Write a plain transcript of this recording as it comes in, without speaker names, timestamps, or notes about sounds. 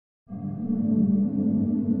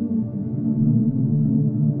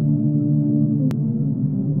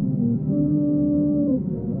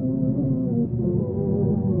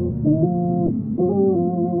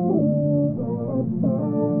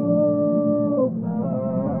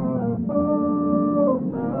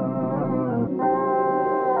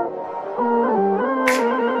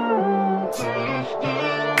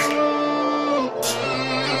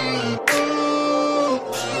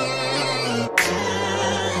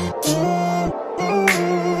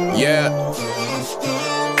Yeah.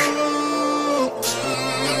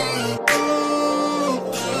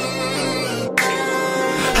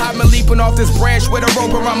 I'm leaping off this branch with a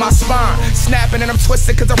rope around my spine, snapping and I'm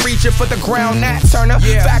twisted cause I'm reaching for the ground. Nat Turner,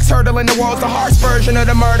 facts hurdling the walls, the harsh version of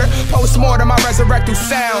the murder. Post-mortem, I resurrect through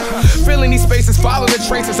sound. Filling these spaces, follow the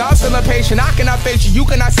traces. I'm still impatient, I cannot face you, you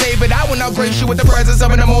cannot save it. I will not grace you with the presence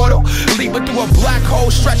of an immortal. Leaping through a black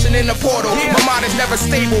hole, stretching in the portal. My mind is never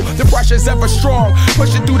stable, the pressure's ever strong.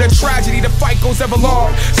 Pushing through the tragedy, the fight goes ever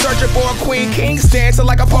long. Searching for a queen, kings dancing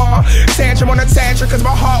like a pawn. Tantrum on a tantrum cause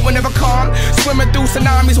my heart will never calm. Swimming through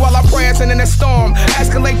tsunamis while I'm prancing in a storm.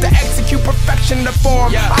 Escalate to execute perfection in the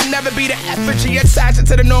form. I'll never be the effigy attaching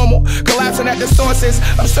to the normal. Collapsing at the sources.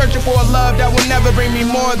 I'm searching for a love that will never bring me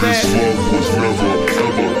more than this love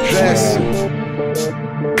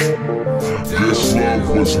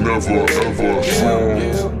was never ever strong.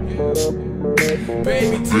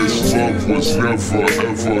 This love was never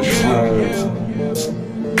ever strong.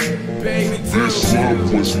 This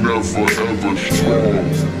love was never ever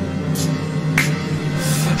strong.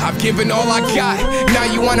 I've given all I got, now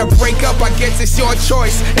you wanna break up, I guess it's your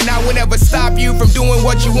choice. And I will never stop you from doing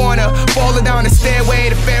what you wanna. Falling down the stairway,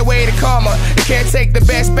 the fairway to karma. You can't take the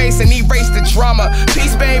bad space and erase the drama.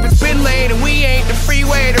 Peace babe, it's been late and we ain't the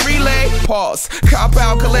freeway to relay. Pause,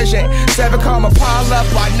 compound collision, seven karma pile up,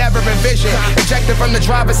 I never envisioned. Ejected from the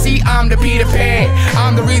driver's seat, I'm the Peter Pan.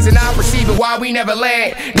 I'm the reason I perceive it, why we never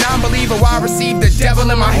land. Non-believer, why I receive the devil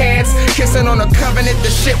in my hands. Kissing on a covenant, the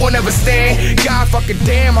shit will never stand. God fucking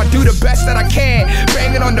damn, I do the best that I can.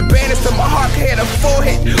 Banging on the banners till my heart can hit a full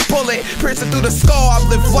hit. Bullet piercing through the skull, I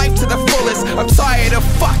live life to the fullest. I'm tired of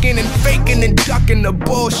fucking and faking and ducking the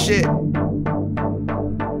bullshit.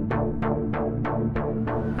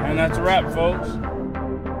 And that's a wrap, folks.